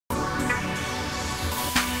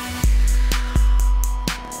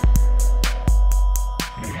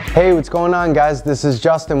Hey, what's going on, guys? This is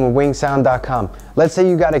Justin with WinkSound.com. Let's say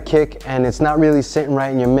you got a kick and it's not really sitting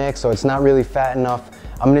right in your mix, or it's not really fat enough.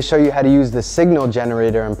 I'm going to show you how to use the signal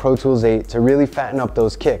generator in Pro Tools 8 to really fatten up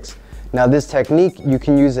those kicks. Now, this technique, you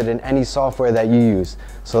can use it in any software that you use.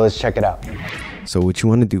 So let's check it out. So what you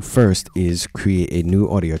want to do first is create a new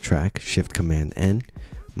audio track, Shift Command N,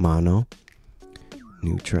 mono,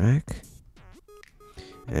 new track,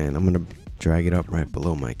 and I'm going to drag it up right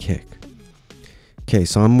below my kick. Okay,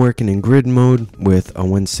 so I'm working in grid mode with a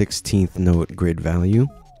 1/16th note grid value.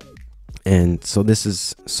 And so this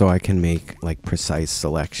is so I can make like precise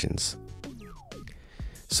selections.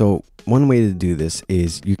 So one way to do this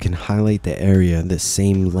is you can highlight the area the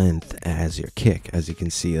same length as your kick, as you can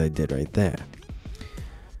see I did right there.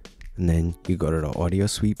 And then you go to the audio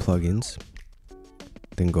suite plugins,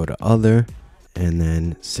 then go to other, and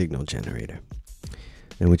then signal generator.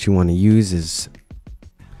 And what you want to use is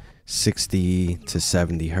 60 to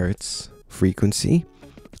 70 hertz frequency,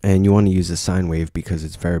 and you want to use a sine wave because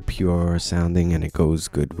it's very pure sounding and it goes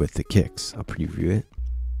good with the kicks. I'll preview it.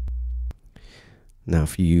 Now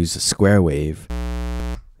if you use a square wave,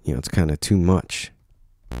 you know, it's kind of too much.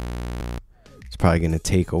 It's probably going to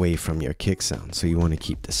take away from your kick sound, so you want to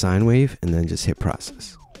keep the sine wave and then just hit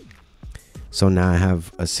process. So now I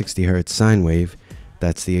have a 60 hertz sine wave.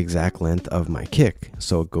 That's the exact length of my kick,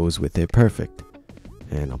 so it goes with it perfect.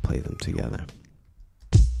 And I'll play them together.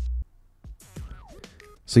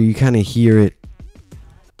 So you kind of hear it,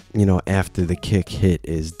 you know, after the kick hit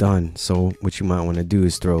is done. So what you might want to do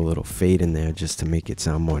is throw a little fade in there just to make it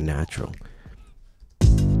sound more natural.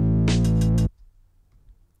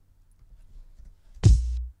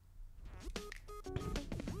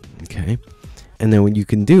 Okay. And then what you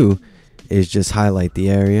can do is just highlight the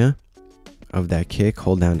area of that kick,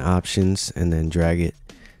 hold down options, and then drag it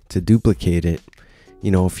to duplicate it. You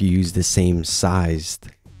know, if you use the same sized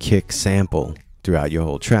kick sample throughout your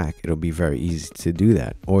whole track, it'll be very easy to do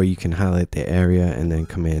that. Or you can highlight the area and then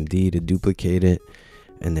Command D to duplicate it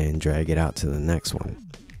and then drag it out to the next one.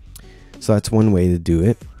 So that's one way to do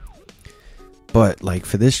it. But like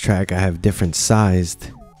for this track, I have different sized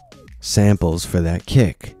samples for that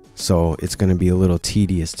kick. So it's going to be a little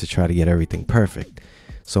tedious to try to get everything perfect.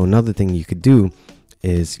 So another thing you could do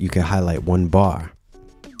is you could highlight one bar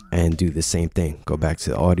and do the same thing. Go back to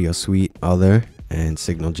the audio suite, other, and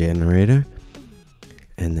signal generator,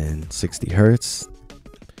 and then 60 hertz,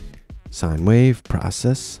 sine wave,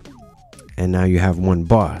 process, and now you have one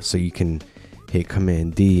bar. So you can hit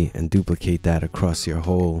Command D and duplicate that across your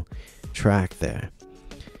whole track there.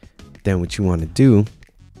 Then what you want to do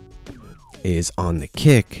is on the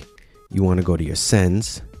kick, you want to go to your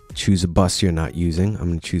sends, choose a bus you're not using. I'm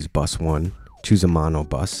going to choose bus 1. Choose a mono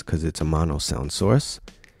bus because it's a mono sound source.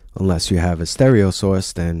 Unless you have a stereo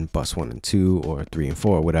source, then bus 1 and 2 or 3 and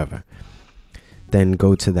 4, whatever. Then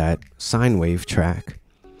go to that sine wave track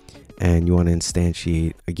and you want to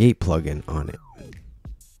instantiate a gate plugin on it.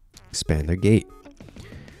 Expand the gate.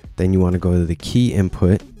 Then you want to go to the key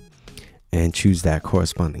input and choose that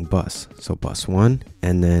corresponding bus. So bus 1,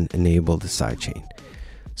 and then enable the sidechain.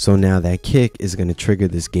 So now that kick is going to trigger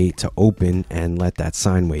this gate to open and let that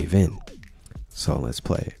sine wave in. So let's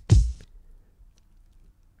play it.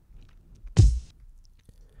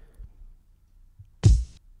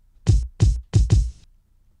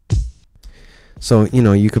 So, you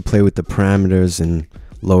know, you could play with the parameters and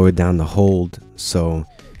lower down the hold so,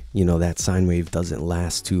 you know, that sine wave doesn't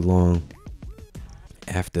last too long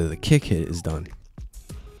after the kick hit is done.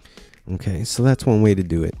 Okay, so that's one way to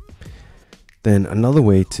do it. Then another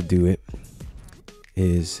way to do it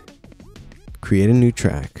is create a new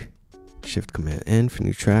track. Shift Command N for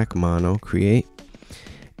new track, mono, create,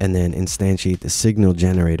 and then instantiate the signal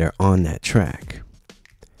generator on that track.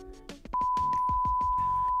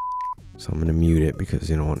 So I'm going to mute it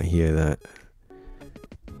because you don't want to hear that.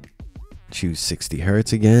 Choose 60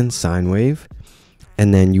 hertz again, sine wave.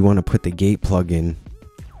 And then you want to put the gate plugin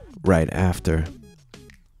right after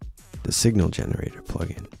the signal generator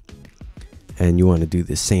plugin. And you want to do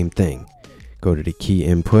the same thing. Go to the key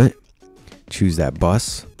input, choose that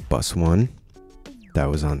bus 1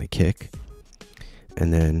 that was on the kick,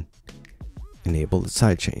 and then enable the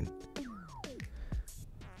sidechain.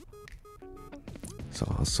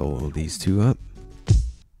 So I'll solo these two up.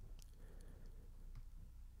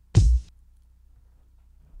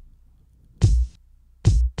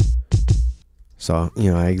 So,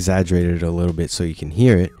 you know, I exaggerated it a little bit so you can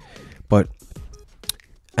hear it, but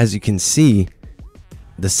as you can see,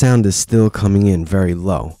 the sound is still coming in very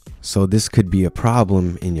low. So this could be a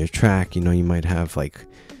problem in your track. You know, you might have like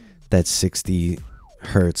that 60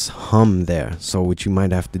 hertz hum there. So what you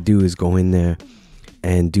might have to do is go in there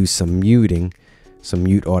and do some muting, some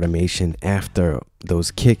mute automation after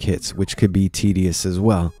those kick hits, which could be tedious as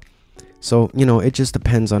well. So, you know, it just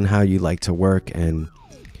depends on how you like to work. And,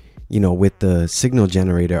 you know, with the signal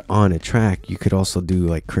generator on a track, you could also do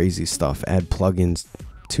like crazy stuff, add plugins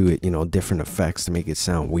to it, you know, different effects to make it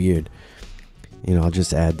sound weird. You know, I'll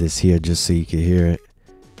just add this here just so you can hear it.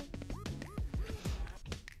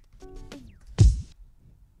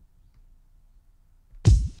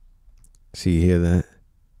 So you hear that?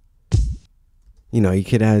 You know, you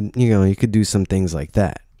could add, you know, you could do some things like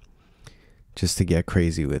that just to get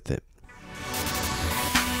crazy with it.